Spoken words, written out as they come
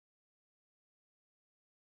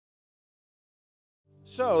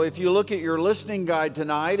So if you look at your listening guide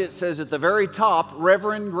tonight, it says at the very top,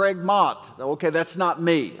 Reverend Greg Mott. Okay, that's not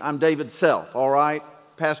me. I'm David Self, all right?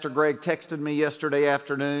 Pastor Greg texted me yesterday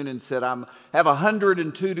afternoon and said, I have a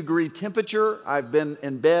 102-degree temperature. I've been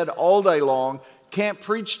in bed all day long. Can't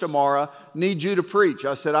preach tomorrow. Need you to preach.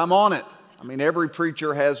 I said, I'm on it. I mean, every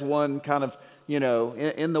preacher has one kind of,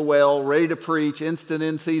 in the well, ready to preach, instant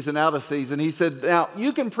in season, out of season. He said, now,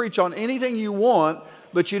 you can preach on anything you want,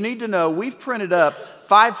 but you need to know we've printed up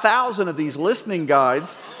 5,000 of these listening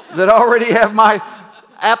guides that already have my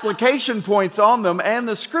application points on them and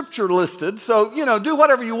the scripture listed. So, do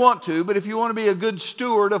whatever you want to, but if you want to be a good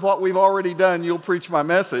steward of what we've already done, you'll preach my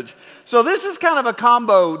message. So this is kind of a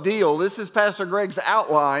combo deal. This is Pastor Greg's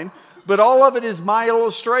outline, but all of it is my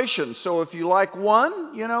illustration. So if you like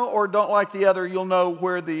one, or don't like the other, you'll know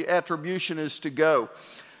where the attribution is to go.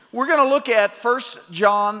 We're going to look at 1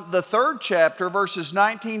 John, the 3rd chapter, verses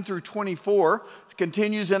 19 through 24. It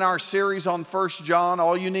continues in our series on 1 John,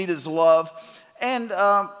 All You Need Is Love. And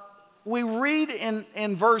we read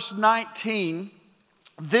in verse 19,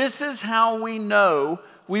 this is how we know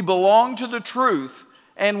we belong to the truth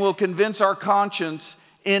and will convince our conscience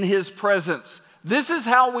in His presence. This is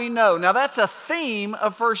how we know. Now that's a theme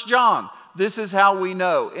of 1 John. This is how we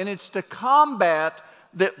know. And it's to combat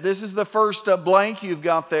that. This is the first blank you've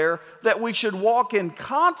got there, that we should walk in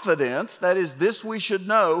confidence, that is, this we should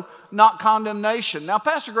know, not condemnation. Now,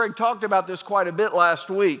 Pastor Greg talked about this quite a bit last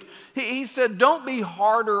week. He said, don't be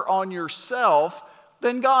harder on yourself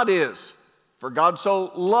than God is. For God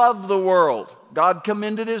so loved the world. God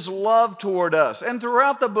commended His love toward us. And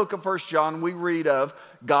throughout the book of 1 John, we read of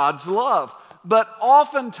God's love. But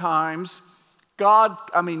oftentimes,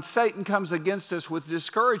 Satan comes against us with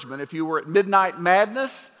discouragement. If you were at Midnight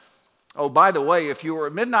Madness, oh, by the way, if you were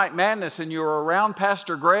at Midnight Madness and you were around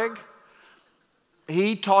Pastor Greg,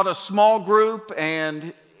 he taught a small group,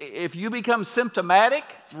 and if you become symptomatic,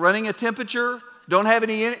 running a temperature, don't have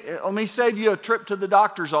any, let me save you a trip to the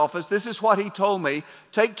doctor's office. This is what he told me.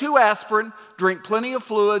 Take 2 aspirin, drink plenty of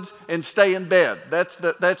fluids, and stay in bed. That's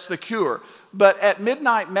the cure. But at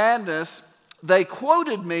Midnight Madness, they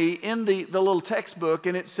quoted me in the little textbook,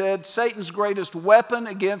 and it said, Satan's greatest weapon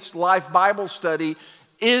against life Bible study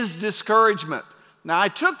is discouragement. Now, I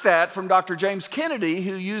took that from Dr. James Kennedy,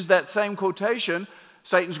 who used that same quotation.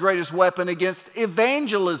 Satan's greatest weapon against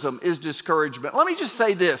evangelism is discouragement. Let me just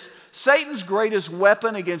say this. Satan's greatest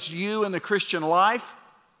weapon against you in the Christian life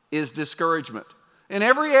is discouragement. In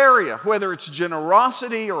every area, whether it's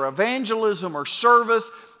generosity or evangelism or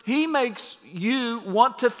service, he makes you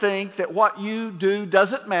want to think that what you do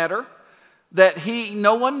doesn't matter, that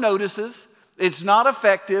no one notices, it's not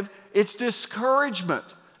effective, it's discouragement.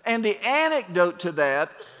 And the antidote to that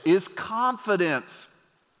is confidence.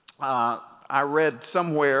 I read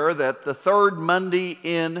somewhere that the 3rd Monday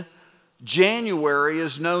in January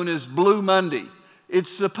is known as Blue Monday.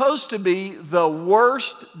 It's supposed to be the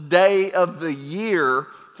worst day of the year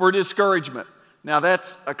for discouragement. Now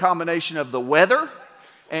that's a combination of the weather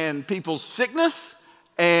and people's sickness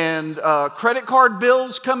and credit card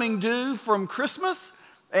bills coming due from Christmas.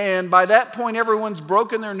 And by that point, everyone's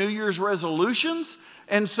broken their New Year's resolutions.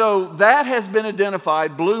 And so that has been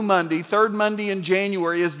identified, Blue Monday, 3rd Monday in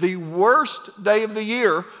January, is the worst day of the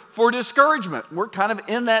year for discouragement. We're kind of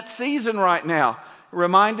in that season right now. It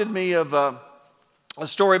reminded me of a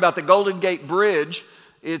story about the Golden Gate Bridge.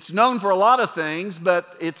 It's known for a lot of things,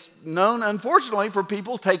 but it's known, unfortunately, for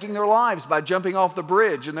people taking their lives by jumping off the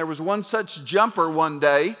bridge. And there was one such jumper one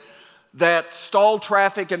day that stalled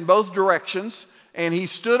traffic in both directions, and he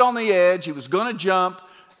stood on the edge. He was going to jump,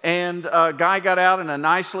 and a guy got out in a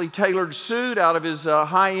nicely tailored suit out of his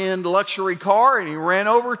high-end luxury car, and he ran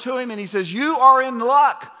over to him, and he says, "You are in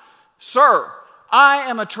luck, sir. I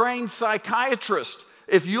am a trained psychiatrist.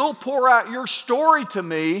 If you'll pour out your story to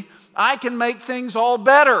me, I can make things all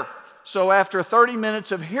better." So after 30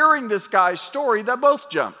 minutes of hearing this guy's story, they both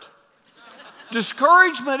jumped.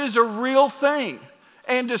 Discouragement is a real thing.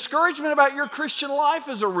 And discouragement about your Christian life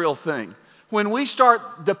is a real thing. When we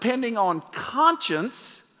start depending on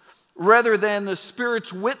conscience rather than the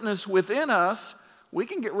Spirit's witness within us, we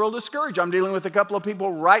can get real discouraged. I'm dealing with a couple of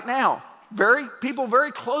people right now, people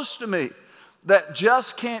very close to me, that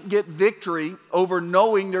just can't get victory over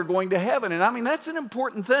knowing they're going to heaven. And that's an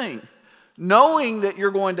important thing. Knowing that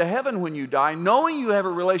you're going to heaven when you die, knowing you have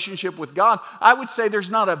a relationship with God, I would say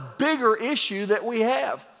there's not a bigger issue that we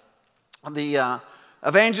have. The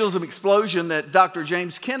evangelism explosion that Dr.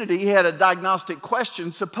 James Kennedy, he had a diagnostic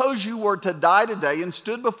question. Suppose you were to die today and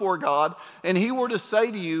stood before God, and He were to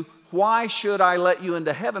say to you, "Why should I let you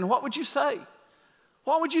into heaven?" What would you say?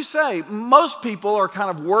 What would you say? Most people are kind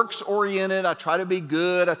of works-oriented. I try to be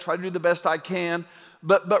good. I try to do the best I can.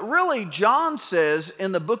 But really, John says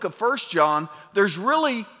in the book of 1 John, there's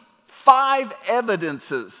really 5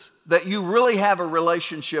 evidences that you really have a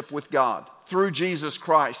relationship with God through Jesus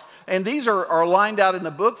Christ. And these are lined out in the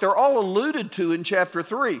book. They're all alluded to in chapter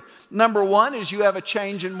 3. Number 1 is you have a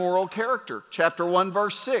change in moral character. Chapter 1,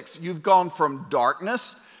 verse 6. You've gone from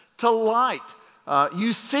darkness to light.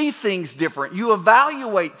 You see things different. You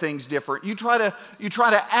evaluate things different. You try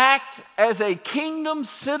to act as a kingdom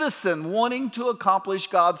citizen wanting to accomplish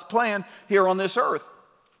God's plan here on this earth.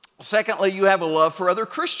 Secondly, you have a love for other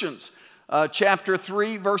Christians. Chapter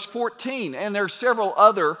 3, verse 14. And there are several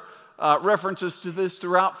other references to this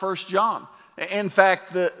throughout 1 John. In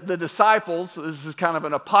fact, the disciples, this is kind of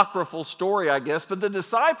an apocryphal story, I guess, but the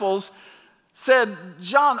disciples said,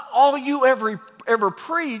 John, all you ever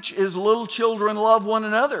preach is little children love one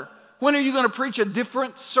another. When are you going to preach a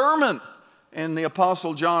different sermon? And the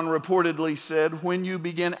Apostle John reportedly said, when you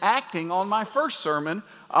begin acting on my first sermon,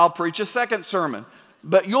 I'll preach a second sermon.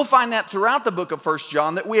 But you'll find that throughout the book of 1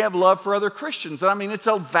 John that we have love for other Christians. And I mean, it's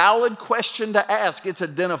a valid question to ask. It's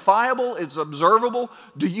identifiable. It's observable.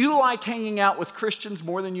 Do you like hanging out with Christians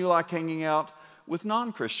more than you like hanging out with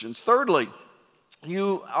non-Christians? Thirdly,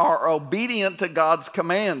 you are obedient to God's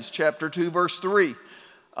commands. Chapter 2, verse 3.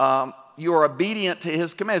 You are obedient to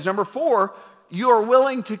His commands. Number 4, you are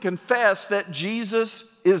willing to confess that Jesus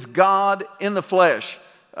is God in the flesh.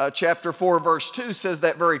 Chapter 4, verse 2 says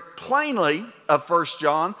that very plainly of 1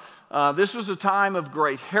 John. This was a time of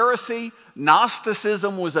great heresy.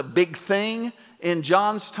 Gnosticism was a big thing in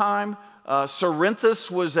John's time.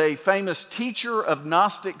 Cerinthus was a famous teacher of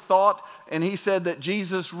Gnostic thought, and he said that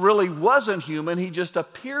Jesus really wasn't human. He just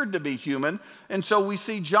appeared to be human. And so we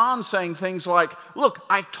see John saying things like, look,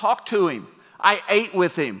 I talked to him. I ate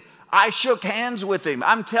with him. I shook hands with him.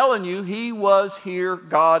 I'm telling you, he was here,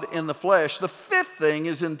 God in the flesh. The 5th thing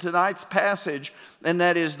is in tonight's passage, and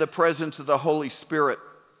that is the presence of the Holy Spirit.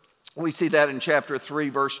 We see that in chapter 3,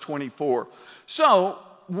 verse 24. So,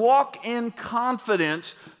 walk in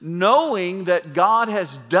confidence, knowing that God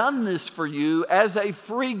has done this for you as a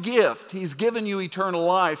free gift. He's given you eternal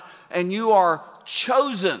life, and you are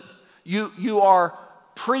chosen. You are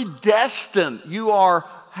predestined. You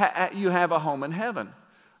have a home in heaven.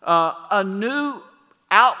 A new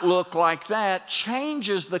outlook like that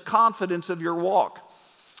changes the confidence of your walk.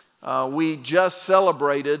 We just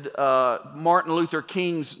celebrated Martin Luther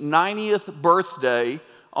King's 90th birthday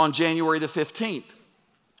on January the 15th.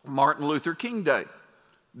 Martin Luther King Day.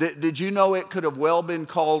 Did you know it could have well been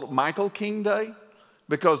called Michael King Day?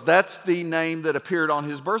 Because that's the name that appeared on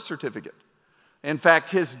his birth certificate. In fact,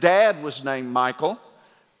 his dad was named Michael.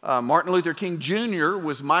 Martin Luther King Jr.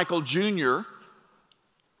 was Michael Jr.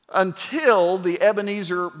 until the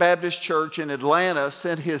Ebenezer Baptist Church in Atlanta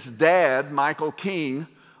sent his dad, Michael King,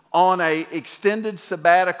 on an extended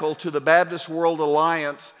sabbatical to the Baptist World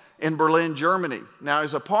Alliance in Berlin, Germany. Now,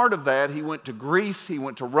 as a part of that, he went to Greece, he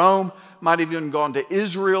went to Rome, might have even gone to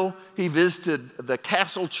Israel. He visited the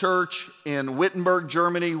Castle Church in Wittenberg,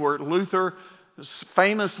 Germany, where Luther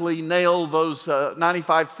famously nailed those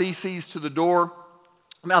 95 Theses to the door.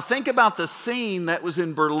 Now, think about the scene that was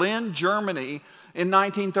in Berlin, Germany in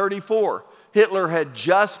 1934. Hitler had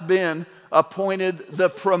just been appointed the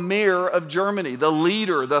premier of Germany, the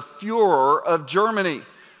leader, the Führer of Germany.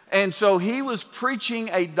 And so he was preaching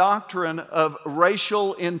a doctrine of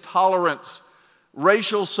racial intolerance,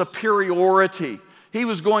 racial superiority. He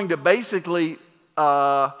was going to basically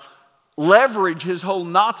leverage his whole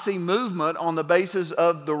Nazi movement on the basis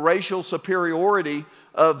of the racial superiority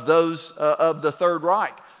of those of the Third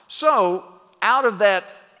Reich. So out of that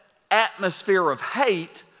atmosphere of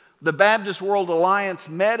hate, the Baptist World Alliance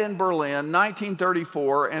met in Berlin,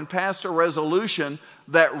 1934, and passed a resolution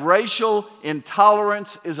that racial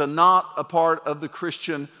intolerance is not a part of the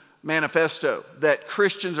Christian manifesto, that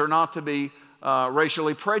Christians are not to be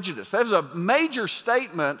racially prejudiced. That was a major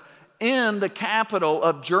statement in the capital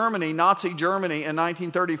of Germany, Nazi Germany, in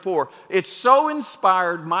 1934. It so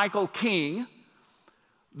inspired Michael King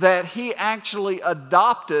that he actually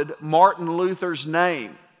adopted Martin Luther's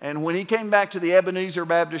name. And when he came back to the Ebenezer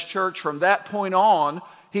Baptist Church, from that point on,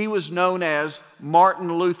 he was known as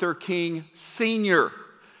Martin Luther King Sr.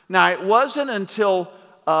 Now, it wasn't until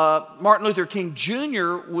Martin Luther King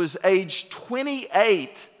Jr. was age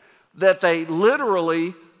 28 that they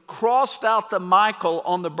literally crossed out the Michael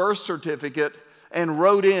on the birth certificate and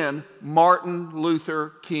wrote in Martin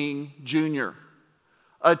Luther King Jr.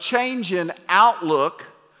 A change in outlook,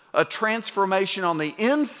 a transformation on the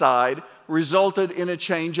inside resulted in a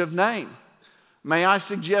change of name. May I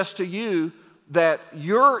suggest to you that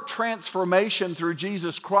your transformation through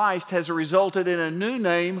Jesus Christ has resulted in a new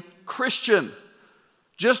name, Christian.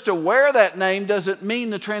 Just to wear that name doesn't mean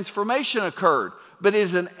the transformation occurred, but it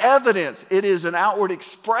is an evidence, it is an outward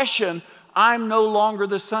expression. I'm no longer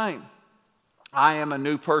the same. I am a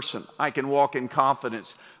new person. I can walk in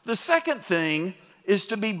confidence. The second thing is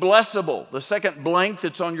to be blessable. The second blank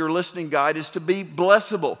that's on your listening guide is to be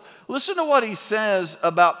blessable. Listen to what he says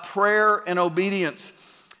about prayer and obedience.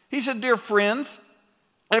 He said, dear friends,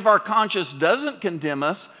 if our conscience doesn't condemn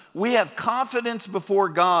us, we have confidence before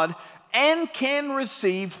God and can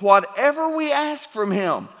receive whatever we ask from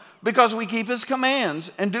him because we keep his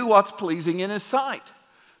commands and do what's pleasing in his sight.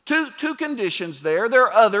 Two conditions there. There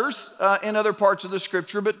are others in other parts of the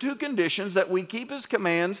scripture, but two conditions: that we keep his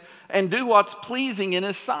commands and do what's pleasing in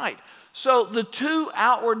his sight. So the two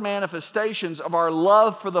outward manifestations of our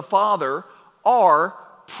love for the Father are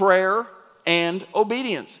prayer and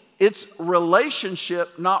obedience. It's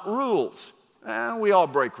relationship, not rules. We all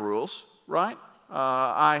break rules, right?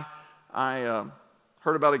 I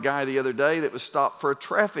heard about a guy the other day that was stopped for a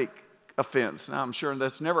traffic offense. Now, I'm sure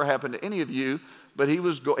that's never happened to any of you, but he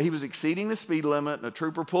was exceeding the speed limit, and a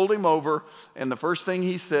trooper pulled him over, and the first thing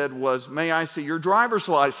he said was, "May I see your driver's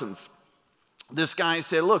license?" This guy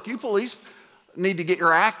said, "Look, you police need to get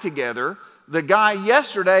your act together. The guy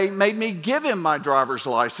yesterday made me give him my driver's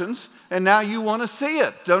license, and now you want to see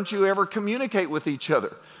it. Don't you ever communicate with each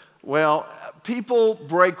other?" Well, people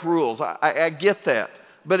break rules. I get that.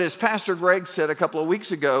 But as Pastor Greg said a couple of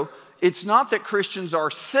weeks ago, it's not that Christians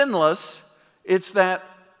are sinless, it's that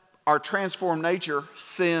our transformed nature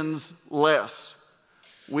sins less.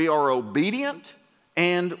 We are obedient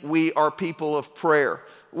and we are people of prayer.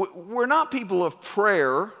 We're not people of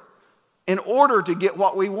prayer in order to get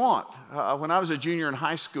what we want. When I was a junior in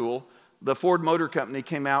high school, the Ford Motor Company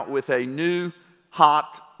came out with a new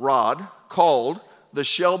hot rod called the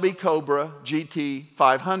Shelby Cobra GT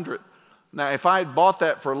 500. Now, if I had bought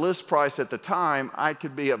that for list price at the time, I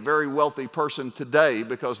could be a very wealthy person today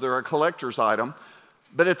because they're a collector's item.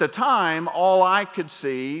 But at the time, all I could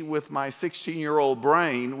see with my 16-year-old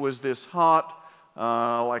brain was this hot,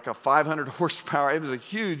 like a 500 horsepower. It was a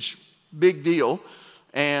huge, big deal.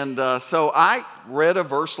 And so I read a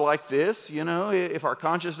verse like this, you know, if our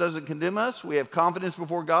conscience doesn't condemn us, we have confidence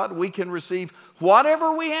before God, we can receive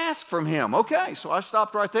whatever we ask from him. Okay, so I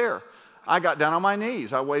stopped right there. I got down on my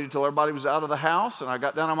knees. I waited till everybody was out of the house, and I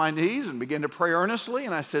got down on my knees and began to pray earnestly.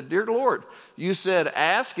 And I said, "Dear Lord, you said,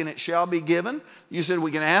 ask and it shall be given. You said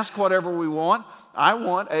we can ask whatever we want. I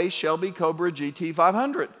want a Shelby Cobra GT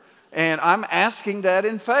 500. And I'm asking that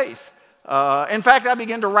in faith." In fact, I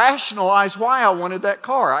began to rationalize why I wanted that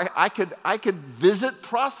car. I could visit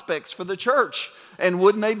prospects for the church, and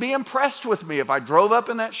wouldn't they be impressed with me if I drove up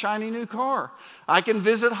in that shiny new car? I can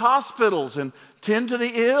visit hospitals and tend to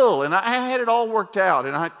the ill, and I had it all worked out,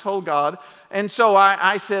 and I told God. And so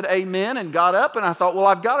I said amen and got up, and I thought, well,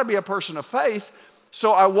 I've got to be a person of faith.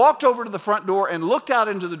 So I walked over to the front door and looked out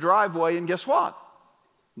into the driveway, and guess what?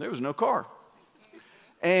 There was no car.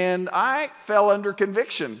 And I fell under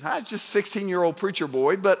conviction. I was just a 16-year-old preacher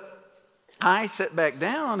boy, but I sat back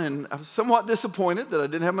down, and I was somewhat disappointed that I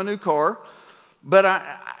didn't have my new car. But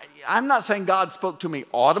I'm not saying God spoke to me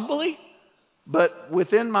audibly, but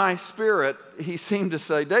within my spirit, he seemed to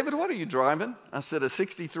say, "David, what are you driving?" I said, "A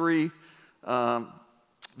 63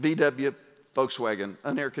 VW Volkswagen,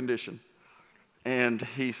 unair conditioned." And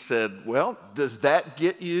he said, "Well, does that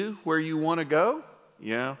get you where you want to go?"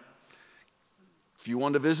 "Yeah." "If you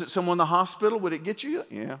want to visit someone in the hospital, would it get you?"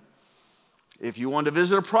 "Yeah." "If you want to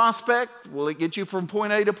visit a prospect, will it get you from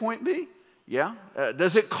point A to point B?" "Yeah."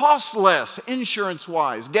 "Does it cost less,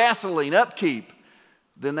 insurance-wise, gasoline, upkeep,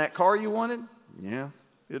 than that car you wanted?" "Yeah,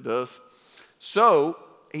 it does." So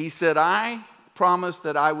he said, "I promised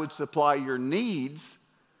that I would supply your needs,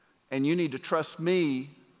 and you need to trust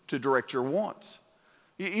me to direct your wants."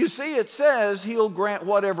 You see, it says he'll grant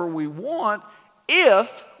whatever we want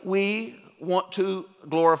if we want to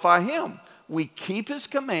glorify him. We keep his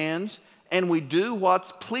commands and we do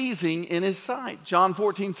what's pleasing in his sight. John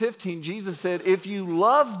 14:15, Jesus said, "If you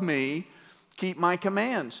love me, keep my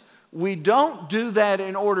commands." We don't do that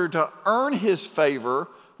in order to earn his favor.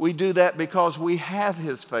 We do that because we have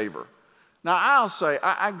his favor. Now, I'll say,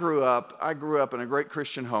 I grew up in a great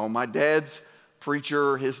Christian home. My dad's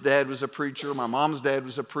preacher, his dad was a preacher, my mom's dad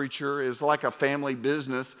was a preacher. It was like a family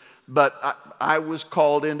business, but I was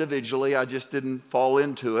called individually. I just didn't fall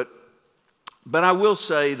into it. But I will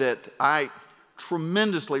say that I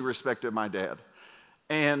tremendously respected my dad.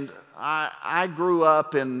 And I grew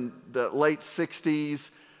up in the late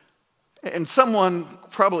 60s, And someone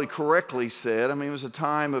probably correctly said, I mean, it was a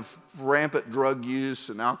time of rampant drug use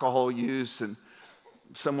and alcohol use, and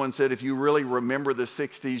someone said, if you really remember the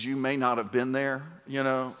 60s, you may not have been there, you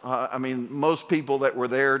know. I mean, most people that were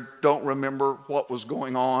there don't remember what was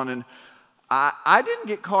going on, and I didn't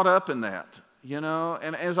get caught up in that, you know.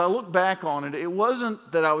 And as I look back on it, it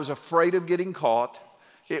wasn't that I was afraid of getting caught.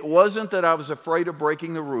 It wasn't that I was afraid of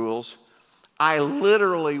breaking the rules. I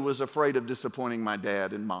literally was afraid of disappointing my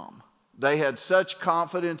dad and mom. They had such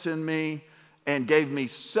confidence in me and gave me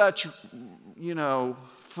such, you know,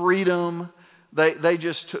 freedom. They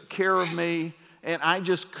just took care of me, and I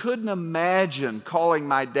just couldn't imagine calling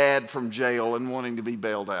my dad from jail and wanting to be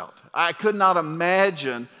bailed out. I could not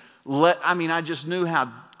imagine, I just knew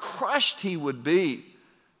how crushed he would be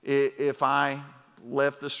if I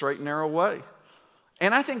left the straight and narrow way.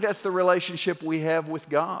 And I think that's the relationship we have with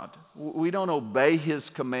God. We don't obey His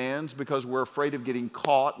commands because we're afraid of getting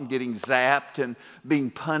caught and getting zapped and being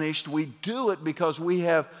punished. We do it because we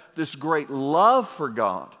have this great love for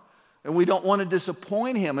God. And we don't want to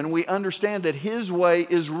disappoint Him. And we understand that His way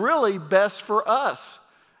is really best for us.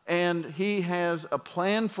 And He has a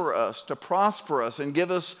plan for us to prosper us and give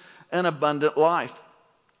us an abundant life.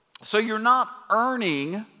 So you're not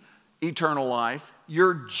earning eternal life.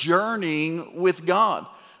 You're journeying with God.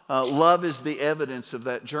 Love is the evidence of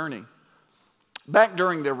that journey. Back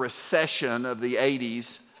during the recession of the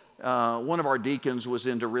 80s, one of our deacons was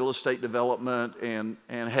into real estate development and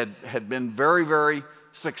had been very, very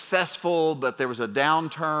successful, but there was a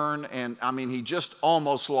downturn, and I mean, he just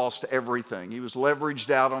almost lost everything. He was leveraged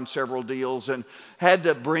out on several deals and had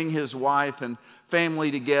to bring his wife and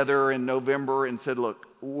family together in November and said, look,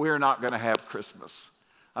 we're not going to have Christmas.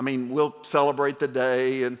 I mean, we'll celebrate the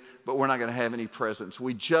day, but we're not going to have any presents.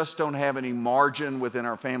 We just don't have any margin within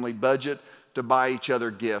our family budget to buy each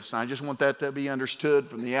other gifts. And I just want that to be understood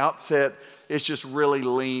from the outset. It's just really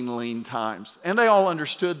lean times. And they all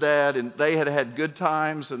understood that, and they had had good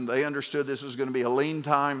times, and they understood this was going to be a lean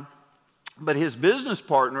time. But his business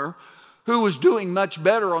partner, who was doing much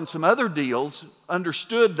better on some other deals,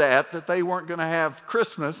 understood that they weren't going to have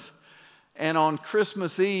Christmas. And on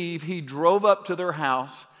Christmas Eve, he drove up to their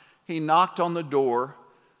house. He knocked on the door.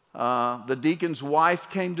 The deacon's wife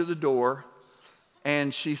came to the door,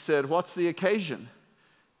 and she said, "What's the occasion?"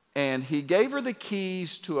 And he gave her the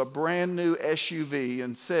keys to a brand new SUV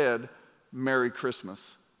and said, "Merry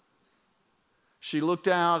Christmas." She looked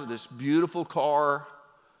out at this beautiful car,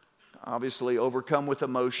 obviously overcome with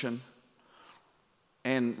emotion,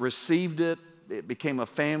 and received it. It became a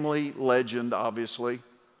family legend, obviously.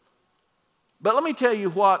 But let me tell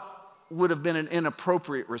you what would have been an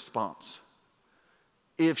inappropriate response.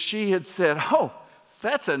 If she had said, "Oh,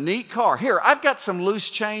 that's a neat car. Here, I've got some loose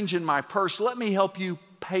change in my purse. Let me help you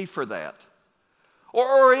pay for that."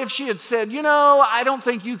 Or if she had said, "You know, I don't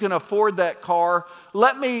think you can afford that car.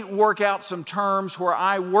 Let me work out some terms where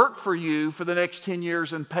I work for you for the next 10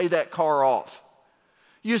 years and pay that car off."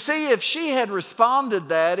 You see, if she had responded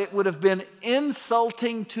that, it would have been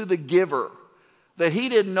insulting to the giver that he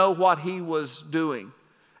didn't know what he was doing.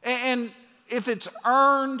 And if it's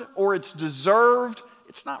earned or it's deserved,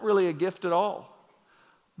 it's not really a gift at all.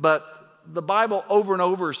 But the Bible over and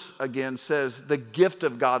over again says the gift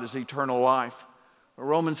of God is eternal life.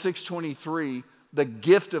 Romans 6:23, the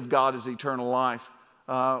gift of God is eternal life.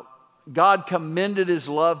 God commended His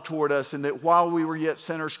love toward us in that while we were yet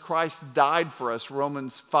sinners, Christ died for us,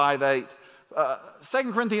 Romans 5:8.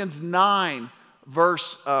 2 Corinthians 9,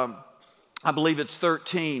 verse, I believe it's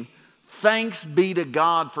 13. Thanks be to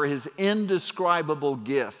God for His indescribable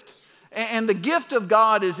gift. And the gift of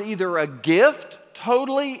God is either a gift,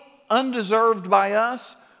 totally undeserved by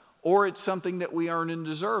us, or it's something that we earn and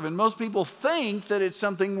deserve. And most people think that it's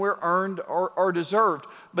something we're earned or deserved.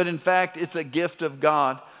 But in fact, it's a gift of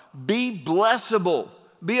God. Be blessable.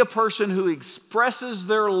 Be a person who expresses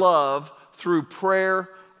their love through prayer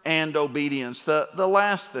and obedience. The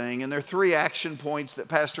last thing, and there are 3 action points that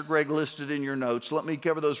Pastor Greg listed in your notes. Let me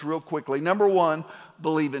cover those real quickly. Number 1,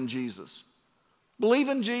 believe in Jesus. Believe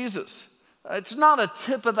in Jesus. It's not a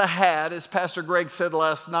tip of the hat, as Pastor Greg said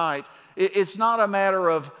last night. It's not a matter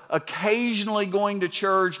of occasionally going to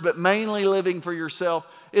church, but mainly living for yourself.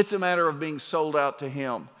 It's a matter of being sold out to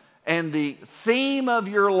Him. And the theme of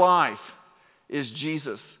your life is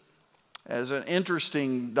Jesus. There's an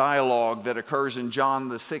interesting dialogue that occurs in John,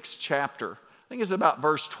 the 6th chapter. I think it's about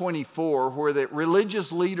verse 24, where the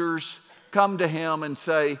religious leaders come to Him and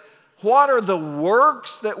say, "What are the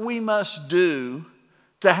works that we must do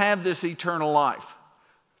to have this eternal life,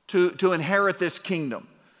 to inherit this kingdom?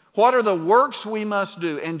 What are the works we must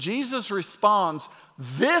do?" And Jesus responds,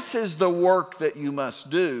 "This is the work that you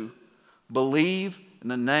must do, Believe in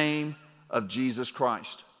the name of Jesus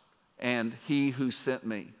Christ and He who sent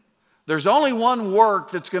me. There's only one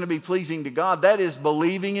work that's going to be pleasing to God. That is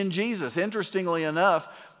believing in Jesus. Interestingly enough,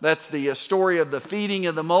 that's the story of the feeding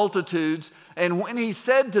of the multitudes. And when He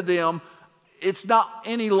said to them, it's not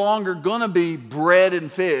any longer going to be bread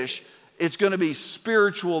and fish. It's going to be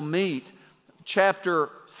spiritual meat. Chapter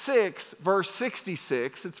 6, verse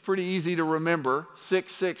 66, it's pretty easy to remember,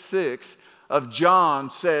 666 of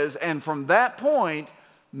John says, and from that point,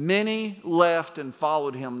 many left and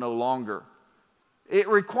followed Him no longer. It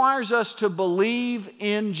requires us to believe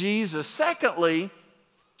in Jesus. Secondly, it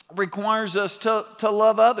requires us to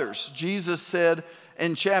love others. Jesus said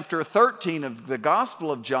in chapter 13 of the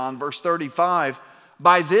Gospel of John, verse 35,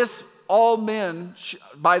 by this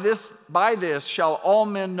shall all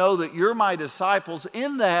men know that you're my disciples,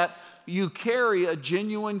 in that you carry a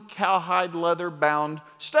genuine cowhide leather bound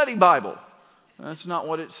study Bible. That's not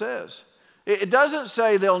what it says. It doesn't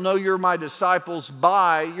say they'll know you're my disciples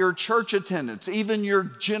by your church attendance, even your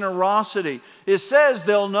generosity. It says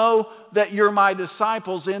they'll know that you're my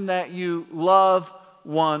disciples in that you love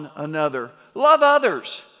one another. Love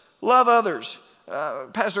others. Love others.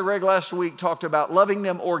 Pastor Greg last week talked about loving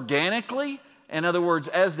them organically. In other words,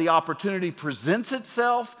 as the opportunity presents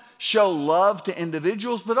itself, show love to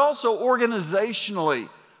individuals, but also organizationally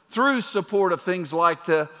through support of things like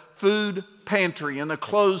the food pantry and the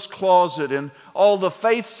clothes closet and all the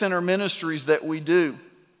faith center ministries that we do.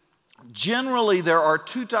 Generally, there are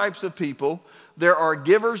two types of people. There are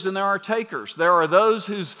givers and there are takers. There are those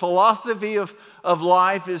whose philosophy of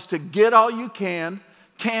life is to get all you can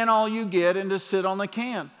all you get, and to sit on the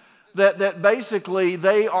can. That basically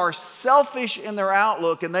they are selfish in their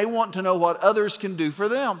outlook and they want to know what others can do for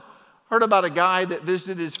them. Heard about a guy that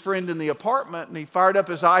visited his friend in the apartment, and he fired up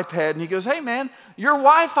his iPad and he goes, hey man, your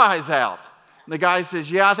Wi-Fi's out. And the guy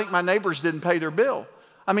says, yeah, I think my neighbors didn't pay their bill.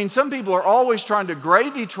 I mean, some people are always trying to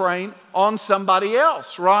gravy train on somebody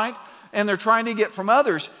else, right? And they're trying to get from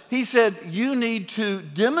others. He said, you need to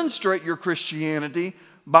demonstrate your Christianity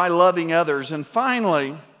by loving others. And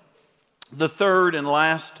finally, the third and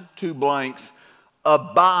last two blanks,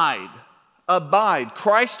 abide. Abide.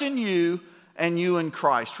 Christ in you and you in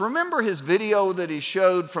Christ. Remember his video that he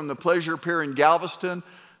showed from the Pleasure Pier in Galveston,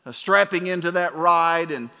 strapping into that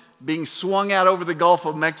ride and being swung out over the Gulf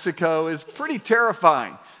of Mexico is pretty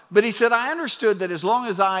terrifying. But he said, I understood that as long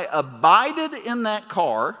as I abided in that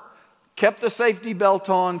car, kept the safety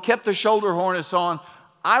belt on, kept the shoulder harness on,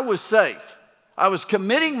 I was safe. I was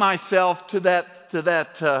committing myself to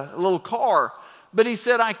that little car. But he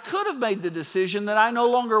said, I could have made the decision that I no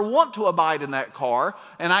longer want to abide in that car,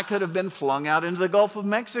 and I could have been flung out into the Gulf of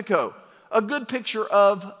Mexico. A good picture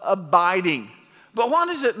of abiding. But what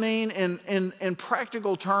does it mean in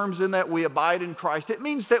practical terms in that we abide in Christ? It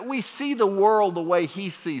means that we see the world the way He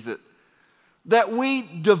sees it. That we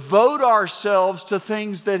devote ourselves to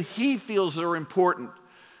things that He feels are important.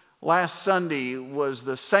 Last Sunday was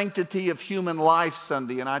the Sanctity of Human Life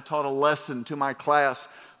Sunday, and I taught a lesson to my class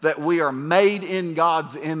that we are made in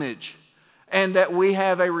God's image and that we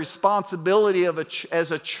have a responsibility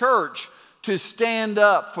as a church to stand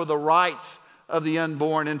up for the rights of the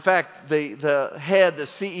unborn. In fact, the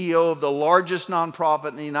CEO of the largest nonprofit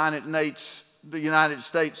in the United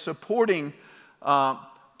States supporting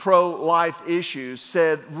pro-life issues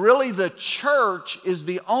said, really the church is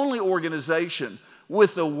the only organization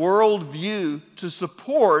with the world view to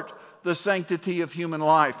support the sanctity of human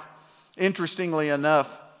life. Interestingly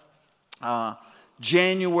enough, in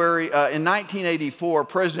 1984,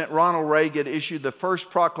 President Ronald Reagan issued the first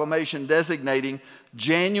proclamation designating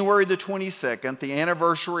January the 22nd, the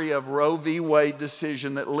anniversary of Roe v. Wade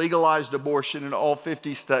decision that legalized abortion in all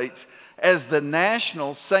 50 states, as the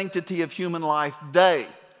National Sanctity of Human Life Day,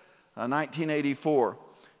 1984.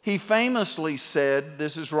 He famously said,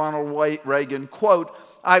 this is Ronald Reagan, quote,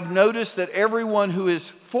 I've noticed that everyone who is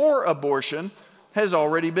for abortion has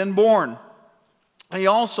already been born. He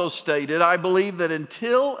also stated, I believe that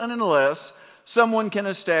until and unless someone can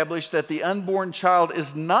establish that the unborn child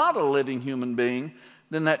is not a living human being,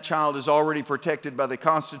 then that child is already protected by the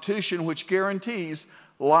Constitution, which guarantees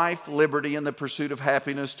life, liberty, and the pursuit of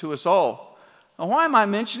happiness to us all. Now, why am I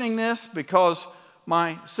mentioning this? Because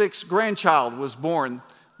my 6th grandchild was born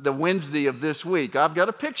the Wednesday of this week. I've got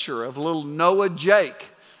a picture of little Noah Jake.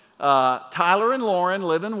 Tyler and Lauren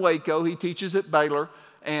live in Waco. He teaches at Baylor.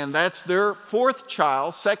 And that's their 4th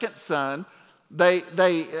child, 2nd son.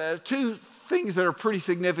 Two things that are pretty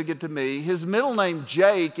significant to me. His middle name,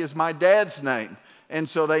 Jake, is my dad's name. And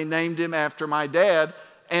so they named him after my dad.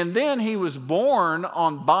 And then he was born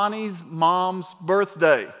on Bonnie's mom's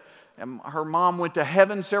birthday. and her mom went to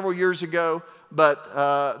heaven several years ago,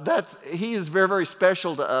 but he is very, very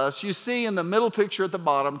special to us. You see in the middle picture at the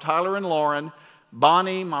bottom, Tyler and Lauren,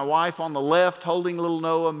 Bonnie, my wife, on the left holding little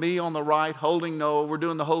Noah, me on the right holding Noah. We're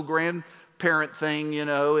doing the whole grandparent thing, you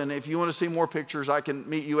know, and if you want to see more pictures, I can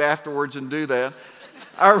meet you afterwards and do that.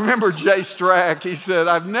 I remember Jay Strack, he said,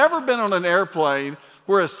 I've never been on an airplane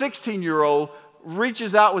where a 16-year-old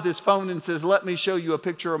reaches out with his phone and says, let me show you a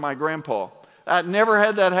picture of my grandpa. I never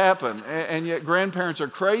had that happen, and yet grandparents are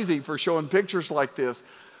crazy for showing pictures like this.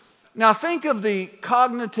 Now think of the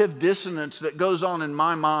cognitive dissonance that goes on in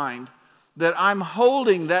my mind, that I'm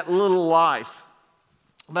holding that little life,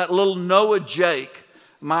 that little Noah Jake,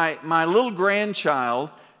 my little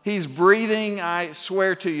grandchild. He's breathing, I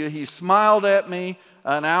swear to you. He smiled at me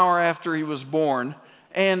an hour after he was born.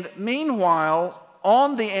 And meanwhile,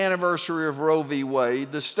 on the anniversary of Roe v.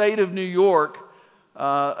 Wade, the state of New York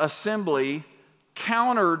Assembly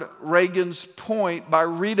countered Reagan's point by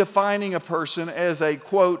redefining a person as a,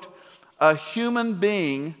 quote, a human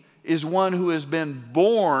being is one who has been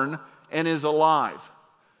born and is alive.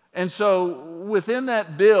 And so within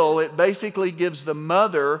that bill, it basically gives the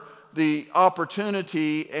mother the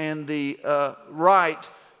opportunity and the right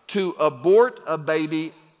to abort a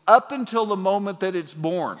baby up until the moment that it's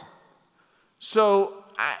born. So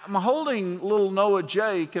I'm holding little Noah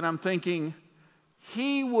Jake, and I'm thinking,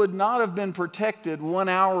 he would not have been protected 1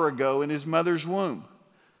 hour ago in his mother's womb.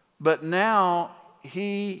 But now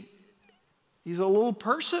he's a little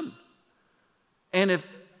person. And if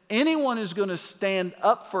anyone is going to stand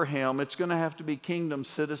up for him, it's going to have to be kingdom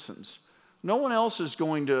citizens. No one else is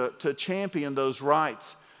going to champion those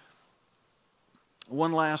rights.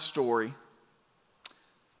 One last story.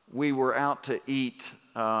 We were out to eat.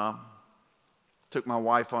 Took my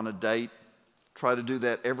wife on a date. Try to do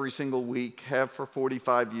that every single week. Have for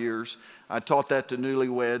 45 years. I taught that to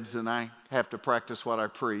newlyweds, and I have to practice what I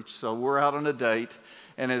preach. So we're out on a date,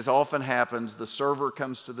 and as often happens, the server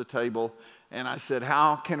comes to the table, and I said,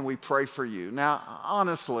 how can we pray for you? Now,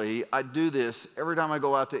 honestly, I do this every time I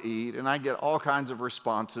go out to eat, and I get all kinds of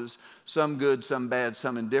responses, some good, some bad,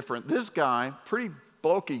 some indifferent. This guy, pretty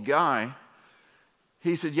bulky guy,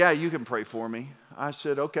 he said, yeah, you can pray for me. I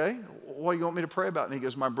said, okay, what do you want me to pray about? And he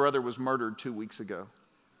goes, my brother was murdered 2 weeks ago.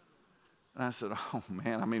 And I said, oh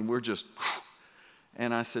man, I mean, we're just,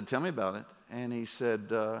 and I said, tell me about it. And he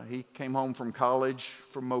said, he came home from college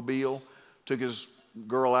from Mobile, took his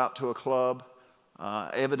girl out to a club.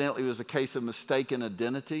 Evidently it was a case of mistaken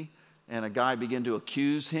identity, and a guy began to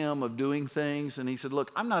accuse him of doing things. And he said,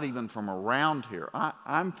 look, I'm not even from around here.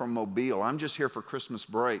 I'm from Mobile. I'm just here for Christmas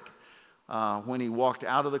break. When he walked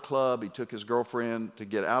out of the club, he took his girlfriend to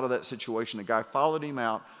get out of that situation. The guy followed him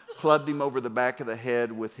out, clubbed him over the back of the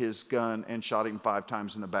head with his gun, and shot him 5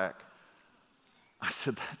 times in the back. I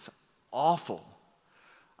said, that's awful.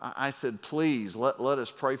 I said, please, let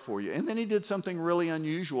us pray for you. And then he did something really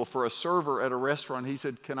unusual for a server at a restaurant. He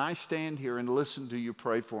said, can I stand here and listen to you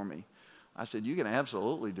pray for me? I said, you can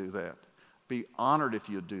absolutely do that. Be honored if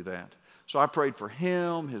you'd do that. So I prayed for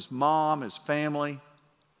him, his mom, his family.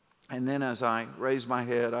 And then as I raised my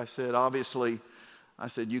head, I said, obviously, I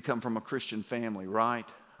said, you come from a Christian family, right?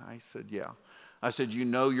 I said, yeah. I said, you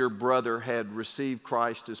know your brother had received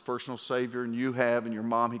Christ as personal Savior, and you have, and your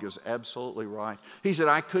mom. He goes, absolutely right. He said,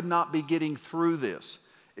 I could not be getting through this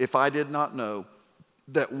if I did not know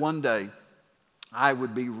that one day I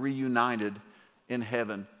would be reunited in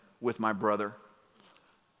heaven with my brother.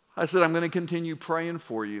 I said, I'm going to continue praying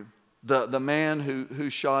for you. The man who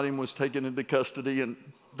shot him was taken into custody, and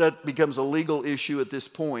that becomes a legal issue at this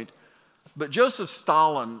point. But Joseph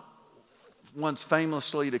Stalin once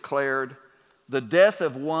famously declared, the death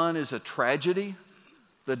of one is a tragedy,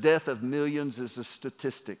 the death of millions is a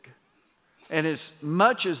statistic. And as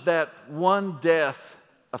much as that one death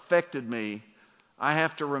affected me, I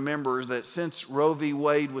have to remember that since Roe v.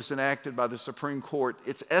 Wade was enacted by the Supreme Court,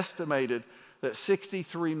 it's estimated that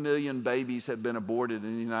 63 million babies have been aborted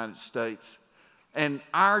in the United States. And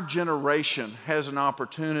our generation has an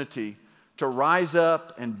opportunity to rise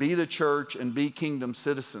up and be the church and be kingdom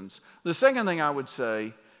citizens. The second thing I would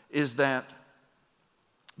say is that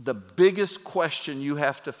the biggest question you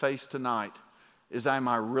have to face tonight is, am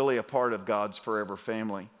I really a part of God's forever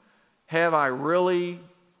family? Have I really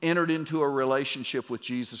entered into a relationship with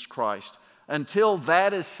Jesus Christ? Until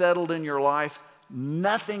that is settled in your life,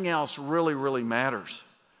 nothing else really matters.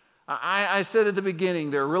 I said at the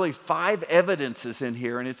beginning, there are really 5 evidences in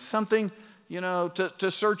here, and it's something, to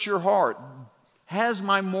search your heart. Has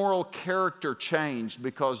my moral character changed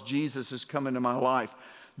because Jesus has come into my life?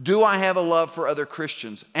 Do I have a love for other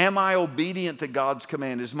Christians? Am I obedient to God's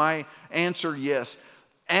command? Is my answer yes?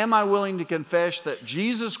 Am I willing to confess that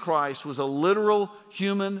Jesus Christ was a literal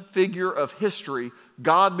human figure of history,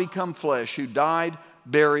 God become flesh, who died,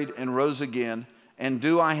 buried, and rose again? And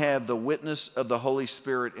do I have the witness of the Holy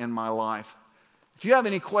Spirit in my life? If you have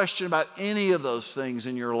any question about any of those things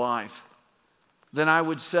in your life, then I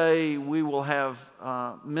would say we will have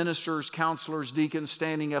ministers, counselors, deacons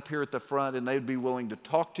standing up here at the front, and they'd be willing to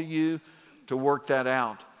talk to you to work that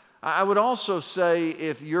out. I would also say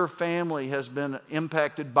if your family has been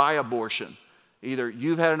impacted by abortion, either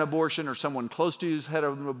you've had an abortion or someone close to you's had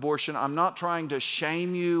an abortion, I'm not trying to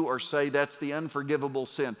shame you or say that's the unforgivable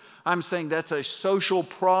sin. I'm saying that's a social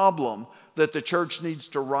problem that the church needs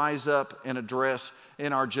to rise up and address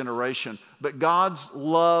in our generation. But God's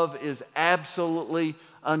love is absolutely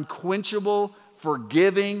unquenchable,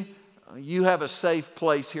 forgiving. You have a safe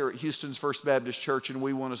place here at Houston's First Baptist Church, and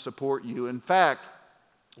we want to support you. In fact,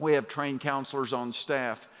 we have trained counselors on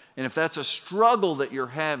staff. And if that's a struggle that you're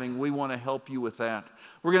having, we want to help you with that.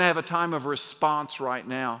 We're going to have a time of response right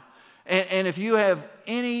now. And if you have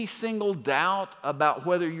any single doubt about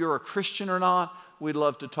whether you're a Christian or not, we'd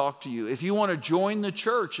love to talk to you. If you want to join the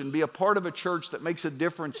church and be a part of a church that makes a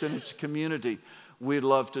difference in its community, we'd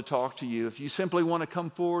love to talk to you. If you simply want to come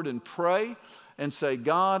forward and pray and say,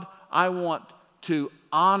 God, I want to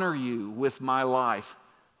honor you with my life,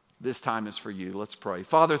 this time is for you. Let's pray.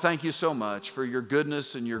 Father, thank you so much for your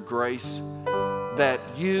goodness and your grace that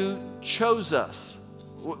you chose us.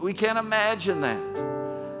 We can't imagine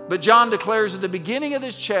that. But John declares at the beginning of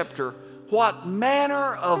this chapter, what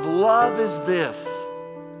manner of love is this,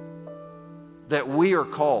 that we are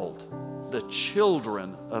called the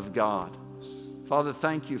children of God. Father,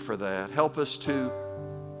 thank you for that. Help us to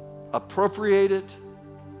appropriate it,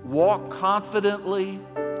 walk confidently,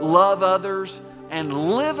 love others,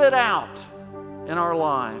 and live it out in our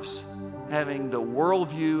lives, having the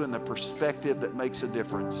worldview and the perspective that makes a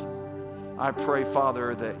difference. I pray,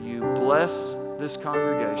 Father, that you bless this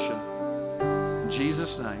congregation. In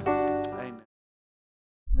Jesus' name.